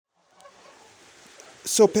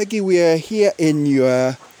So, Peggy, we are here in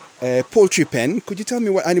your poultry pen. Could you tell me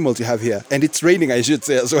what animals you have here? And it's raining, I should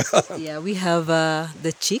say, as well. Yeah, we have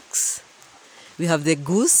the chicks, we have the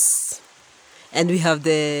goose, and we have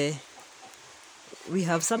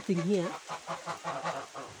something here.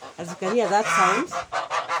 As you can hear that sound.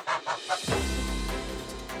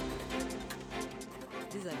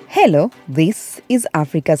 Hello, this is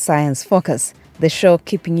Africa Science Focus, the show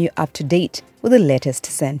keeping you up to date with the latest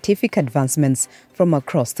scientific advancements from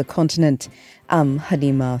across the continent. I'm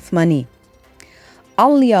Halima Athmani.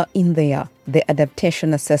 Earlier in the year, the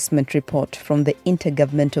Adaptation Assessment Report from the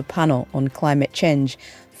Intergovernmental Panel on Climate Change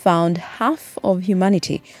found half of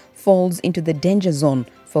humanity falls into the danger zone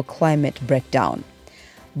for climate breakdown.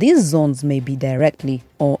 These zones may be directly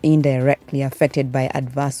or indirectly affected by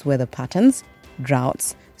adverse weather patterns,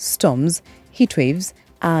 droughts, storms, heatwaves,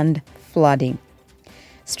 and flooding.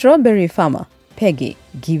 Strawberry farmer Peggy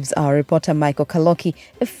gives our reporter Michael Kaloki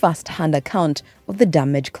a first-hand account of the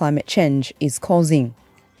damage climate change is causing.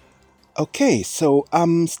 Okay, so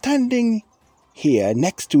I'm standing here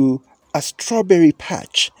next to a strawberry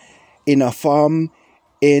patch in a farm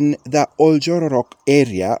in the Oljororok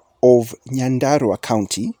area of Nyandarua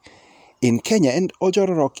County in Kenya, and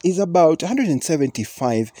Oljororok is about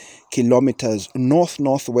 175 kilometers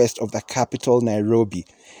northwest of the capital, Nairobi.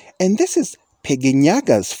 And this is Peggy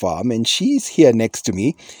Nyaga's farm, and she's here next to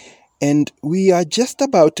me. And we are just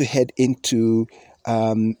about to head into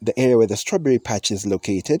the area where the strawberry patch is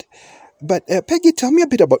located. But Peggy, tell me a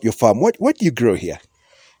bit about your farm. What do you grow here?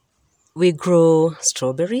 We grow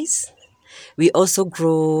strawberries. We also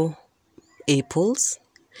grow apples.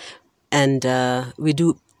 And we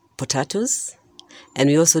do potatoes, and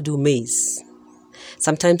we also do maize.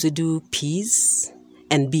 Sometimes we do peas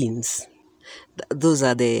and beans. Those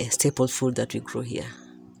are the staple food that we grow here.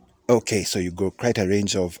 Okay, so you grow quite a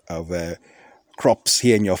range of crops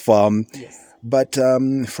here in your farm. Yes. But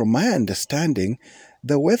from my understanding,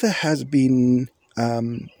 the weather has been,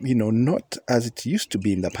 not as it used to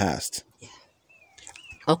be in the past.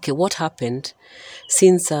 Okay, what happened?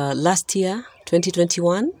 Since last year,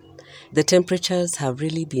 2021, the temperatures have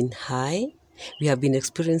really been high. We have been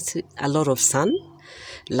experiencing a lot of sun.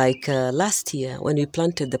 Like last year, when we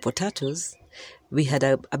planted the potatoes, we had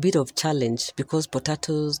a bit of challenge because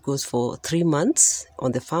potatoes goes for 3 months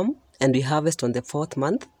on the farm and we harvest on the 4th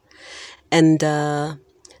month. And there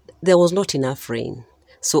was not enough rain.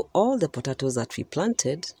 So all the potatoes that we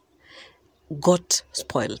planted got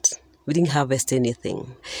spoiled. We didn't harvest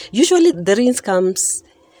anything. Usually the rains comes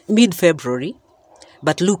mid-February,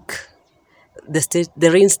 but look,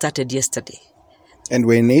 the rain started yesterday. And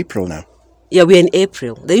we're in April now. Yeah, we're in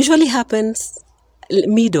April. That usually happens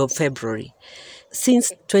mid of February. Since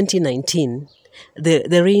 2019,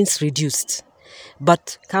 the rains reduced.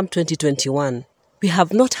 But come 2021, we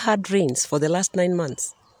have not had rains for the last 9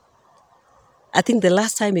 months. I think the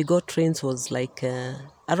last time we got rains was like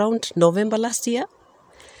around November last year.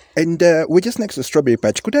 And we're just next to Strawberry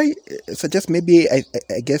Patch. Could I suggest maybe, I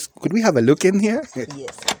guess, could we have a look in here?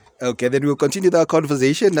 Yes. Okay, then we'll continue our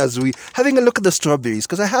conversation as we having a look at the strawberries.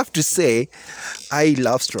 Because I have to say, I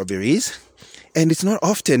love strawberries. And it's not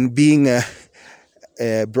often being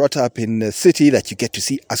brought up in the city that you get to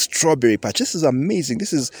see a strawberry patch. This is amazing.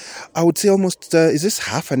 This is, I would say almost, is this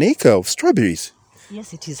half an acre of strawberries?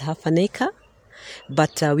 Yes, it is half an acre.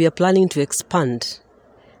 But we are planning to expand.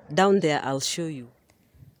 Down there, I'll show you.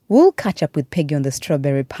 We'll catch up with Peggy on the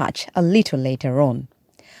strawberry patch a little later on.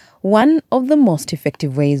 One of the most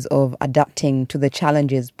effective ways of adapting to the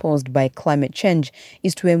challenges posed by climate change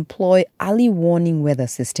is to employ early warning weather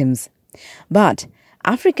systems. But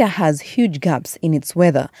Africa has huge gaps in its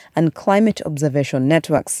weather and climate observation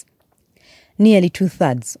networks. Nearly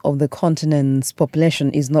 2/3 of the continent's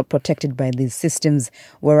population is not protected by these systems,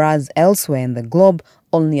 whereas elsewhere in the globe,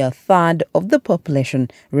 only 1/3 of the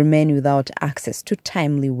population remain without access to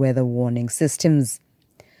timely weather warning systems.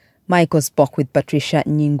 Michael spoke with Patricia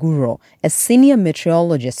Nyinguro, a senior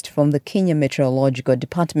meteorologist from the Kenya Meteorological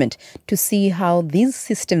Department, to see how these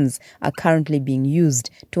systems are currently being used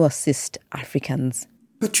to assist Africans.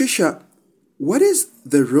 Patricia, what is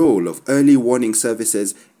the role of early warning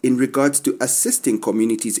services in regards to assisting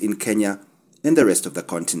communities in Kenya and the rest of the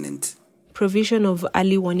continent? Provision of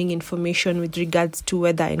early warning information with regards to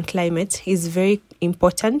weather and climate is very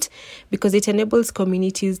important because it enables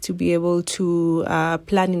communities to be able to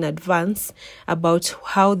plan in advance about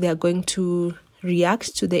how they are going to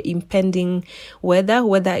react to the impending weather,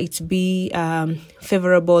 whether it be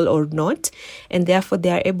favorable or not. And therefore,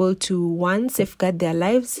 they are able to, one, safeguard their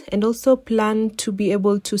lives and also plan to be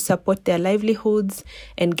able to support their livelihoods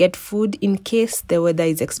and get food in case the weather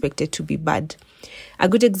is expected to be bad. A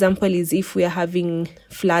good example is if we are having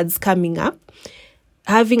floods coming up.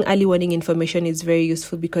 Having early warning information is very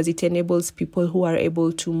useful because it enables people who are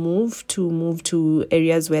able to move to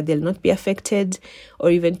areas where they'll not be affected, or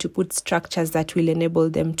even to put structures that will enable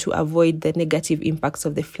them to avoid the negative impacts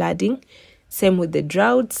of the flooding. Same with the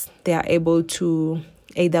droughts. They are able to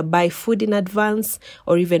either buy food in advance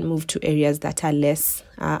or even move to areas that are less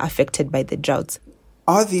affected by the droughts.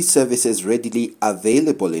 Are these services readily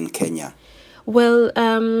available in Kenya? Well,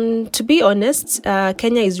 to be honest,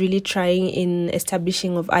 Kenya is really trying in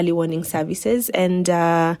establishing of early warning services, and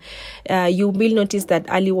you will notice that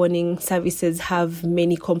early warning services have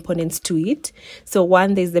many components to it. So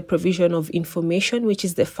one, there's the provision of information, which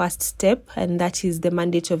is the first step, and that is the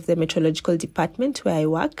mandate of the Meteorological Department where I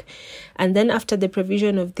work. And then after the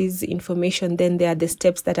provision of this information, then there are the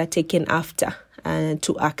steps that are taken after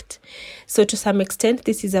to act. So to some extent,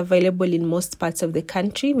 this is available in most parts of the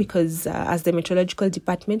country because as the Meteorological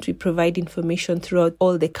Department, we provide information throughout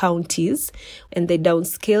all the counties, and they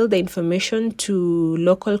downscale the information to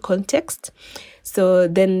local context. So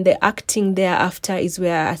then the acting thereafter is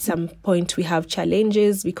where at some point we have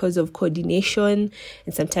challenges because of coordination,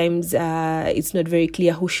 and sometimes it's not very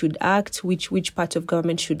clear who should act, which part of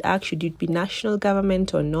government should act, should it be national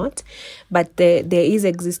government or not. But there is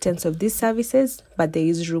existence of these services, but there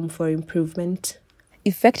is room for improvement.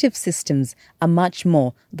 Effective systems are much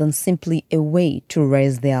more than simply a way to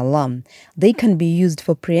raise the alarm. They can be used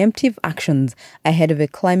for preemptive actions ahead of a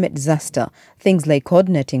climate disaster, things like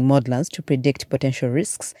coordinating modelers to predict potential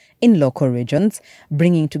risks in local regions,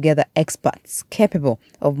 bringing together experts capable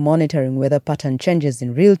of monitoring weather pattern changes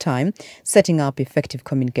in real time, setting up effective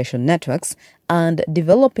communication networks, and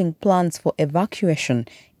developing plans for evacuation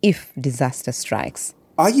if disaster strikes.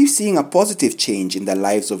 Are you seeing a positive change in the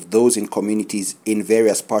lives of those in communities in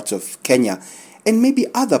various parts of Kenya and maybe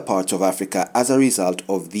other parts of Africa as a result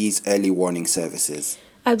of these early warning services?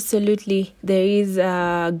 Absolutely. There is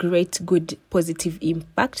a great, good, positive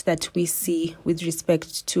impact that we see with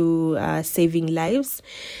respect to saving lives.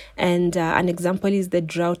 And an example is the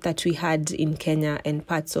drought that we had in Kenya and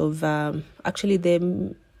parts of, actually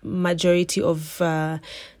the majority of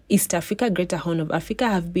East Africa, Greater Horn of Africa,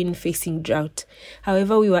 have been facing drought.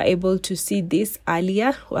 However, we were able to see this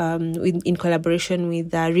earlier in collaboration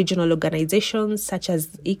with regional organizations such as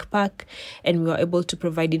ICPAC, and we were able to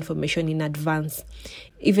provide information in advance.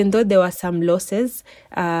 Even though there were some losses,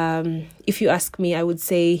 if you ask me, I would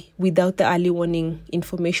say without the early warning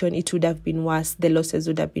information, it would have been worse. The losses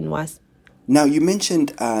would have been worse. Now, you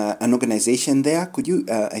mentioned an organization there. Could you,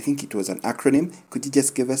 I think it was an acronym, could you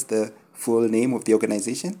just give us the full name of the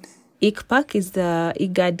organization? ICPAC is the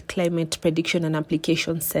IGAD Climate Prediction and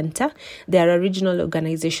Application Center. They are a regional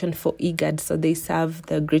organization for IGAD, so they serve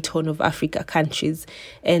the Great Horn of Africa countries.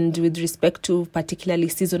 And with respect to particularly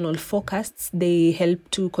seasonal forecasts, they help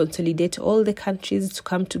to consolidate all the countries to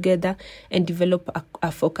come together and develop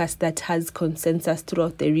a forecast that has consensus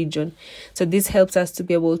throughout the region. So this helps us to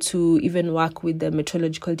be able to even work with the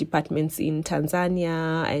meteorological departments in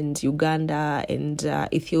Tanzania and Uganda and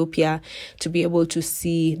Ethiopia to be able to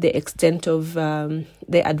see the extent of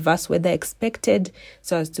the adverse weather expected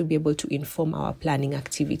so as to be able to inform our planning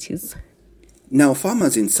activities. Now,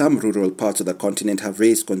 farmers in some rural parts of the continent have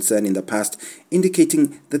raised concern in the past,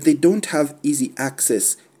 indicating that they don't have easy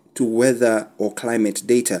access to weather or climate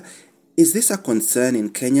data. Is this a concern in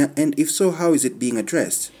Kenya? And if so, how is it being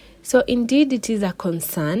addressed? So indeed, it is a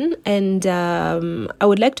concern, and I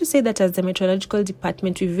would like to say that as the Meteorological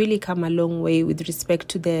Department, we've really come a long way with respect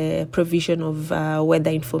to the provision of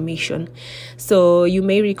weather information. So you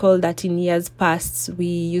may recall that in years past, we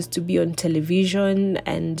used to be on television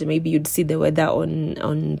and maybe you'd see the weather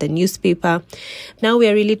on the newspaper. Now we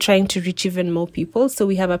are really trying to reach even more people. So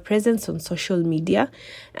we have a presence on social media,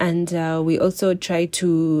 and we also try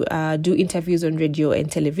to do interviews on radio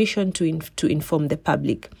and television to inform the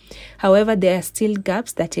public. However, there are still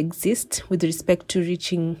gaps that exist with respect to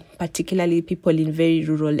reaching particularly people in very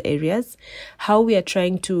rural areas. How we are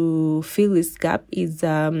trying to fill this gap is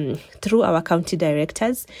through our county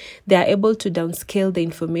directors. They are able to downscale the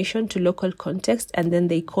information to local context, and then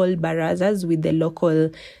they call barazas with the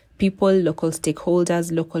local people, local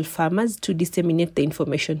stakeholders, local farmers to disseminate the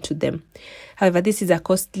information to them. However, this is a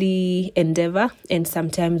costly endeavor, and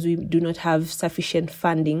sometimes we do not have sufficient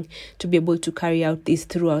funding to be able to carry out this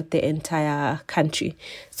throughout the entire country.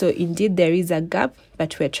 So indeed, there is a gap,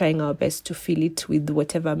 but we're trying our best to fill it with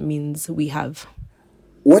whatever means we have.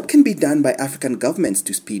 What can be done by African governments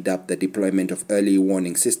to speed up the deployment of early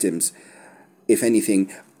warning systems, if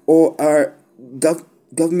anything, or are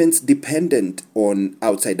governments dependent on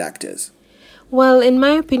outside actors? Well, in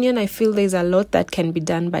my opinion, I feel there's a lot that can be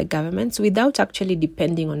done by governments without actually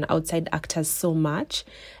depending on outside actors so much.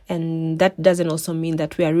 And that doesn't also mean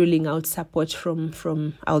that we are ruling out support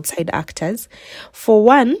from outside actors. For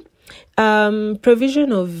one,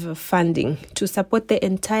 provision of funding to support the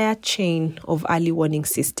entire chain of early warning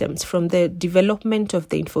systems, from the development of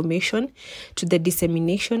the information to the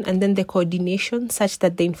dissemination and then the coordination, such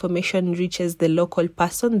that the information reaches the local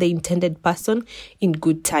person, the intended person, in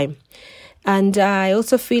good time. And I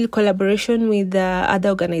also feel collaboration with other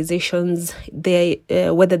organizations,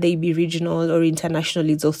 whether they be regional or international,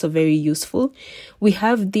 is also very useful. We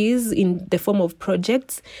have these in the form of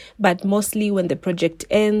projects, but mostly when the project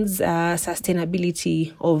ends,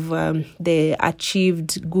 sustainability of the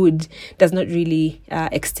achieved good does not really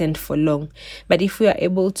extend for long. But if we are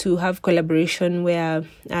able to have collaboration where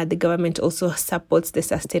the government also supports the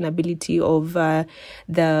sustainability of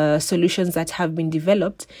the solutions that have been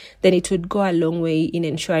developed, then it would go a long way in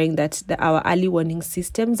ensuring that our early warning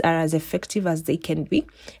systems are as effective as they can be,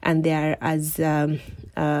 and they are as they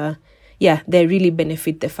really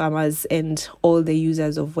benefit the farmers and all the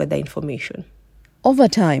users of weather information. Over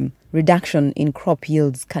time, reduction in crop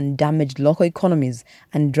yields can damage local economies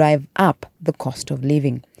and drive up the cost of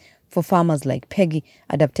living. For farmers like Peggy,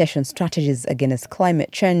 adaptation strategies against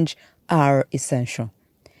climate change are essential.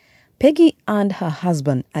 Peggy and her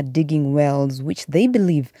husband are digging wells which they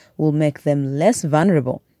believe will make them less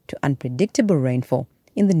vulnerable to unpredictable rainfall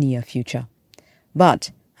in the near future. But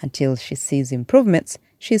until she sees improvements,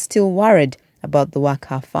 she's still worried about the work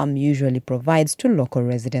her farm usually provides to local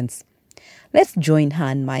residents. Let's join her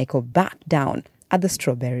and Michael back down at the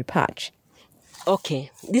strawberry patch. Okay,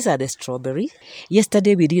 these are the strawberries.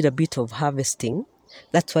 Yesterday we did a bit of harvesting.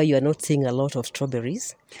 That's why you are not seeing a lot of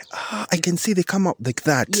strawberries. I can see they come up like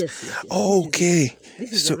that. Yes. Oh, okay.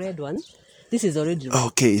 This is the red one. This is already red.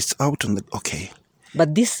 Okay, it's out on the... Okay.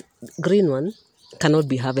 But this green one cannot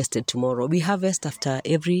be harvested tomorrow. We harvest after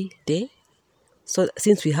every day. So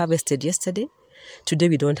since we harvested yesterday, today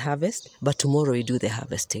we don't harvest, but tomorrow we do the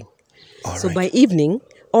harvesting. All so right. by evening,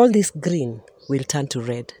 all this green will turn to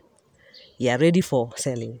red. Yeah, ready for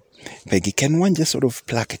selling. Peggy, can one just sort of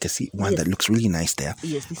pluck? I can see one that looks really nice there.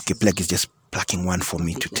 Yes. Okay, Peggy is just plucking one for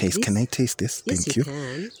me to taste. This? Can I taste this? Yes, Thank you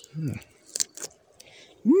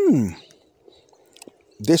can.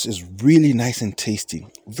 This is really nice and tasty.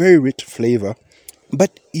 Very rich flavor.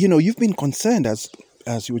 But, you've been concerned, as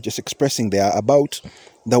you were just expressing there, about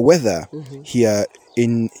the weather here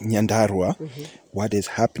in Nyandarua. What is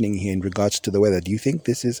happening here in regards to the weather? Do you think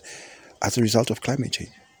this is as a result of climate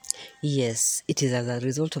change? Yes, it is as a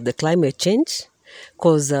result of the climate change,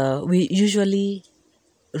 because we usually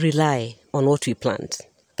rely on what we plant.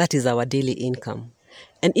 That is our daily income.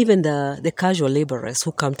 And even the casual laborers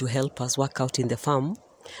who come to help us work out in the farm,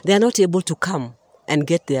 they are not able to come and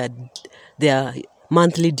get their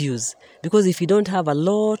monthly dues. Because if you don't have a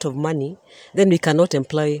lot of money, then we cannot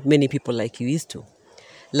employ many people like you used to.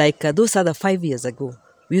 Like those other 5 years ago,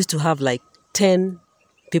 we used to have like 10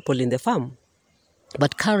 people in the farm.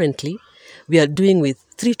 But currently, we are doing with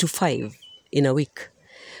 3 to 5 in a week,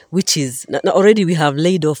 which is, already we have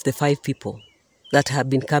laid off the 5 people that have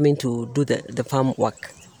been coming to do the farm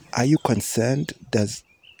work. Are you concerned? Does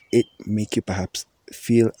it make you perhaps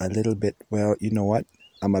feel a little bit, well, you know what,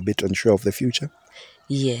 I'm a bit unsure of the future?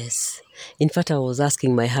 Yes. In fact, I was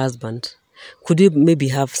asking my husband, could we maybe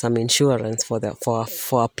have some insurance for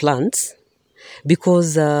our plants?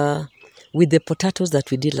 Because with the potatoes that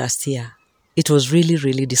we did last year, it was really,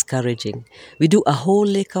 really discouraging. We do a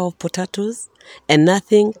whole acre of potatoes and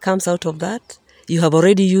nothing comes out of that. You have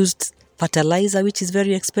already used fertilizer, which is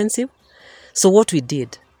very expensive. So what we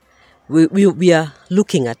did, we are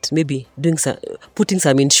looking at maybe putting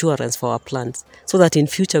some insurance for our plants, so that in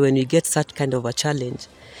future when we get such kind of a challenge,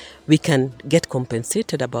 we can get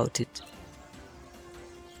compensated about it.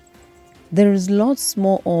 There is lots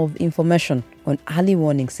more of information on early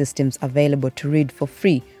warning systems available to read for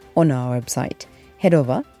free on our website. Head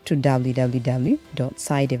over to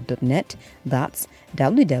www.scidev.net. That's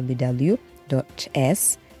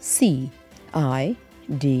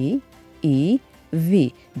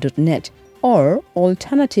www.scidev.net Or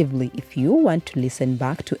alternatively, if you want to listen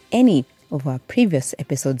back to any of our previous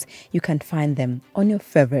episodes, you can find them on your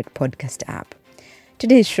favorite podcast app.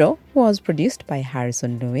 Today's show was produced by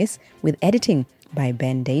Harrison Lewis with editing by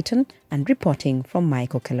Ben Dayton and reporting from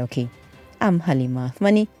Michael Kaloki. I'm Halima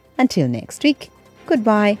Athmani. Until next week,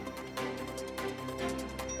 goodbye.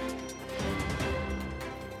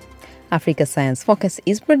 Africa Science Focus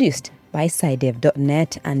is produced by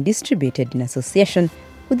SciDev.net and distributed in association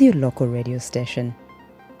with your local radio station.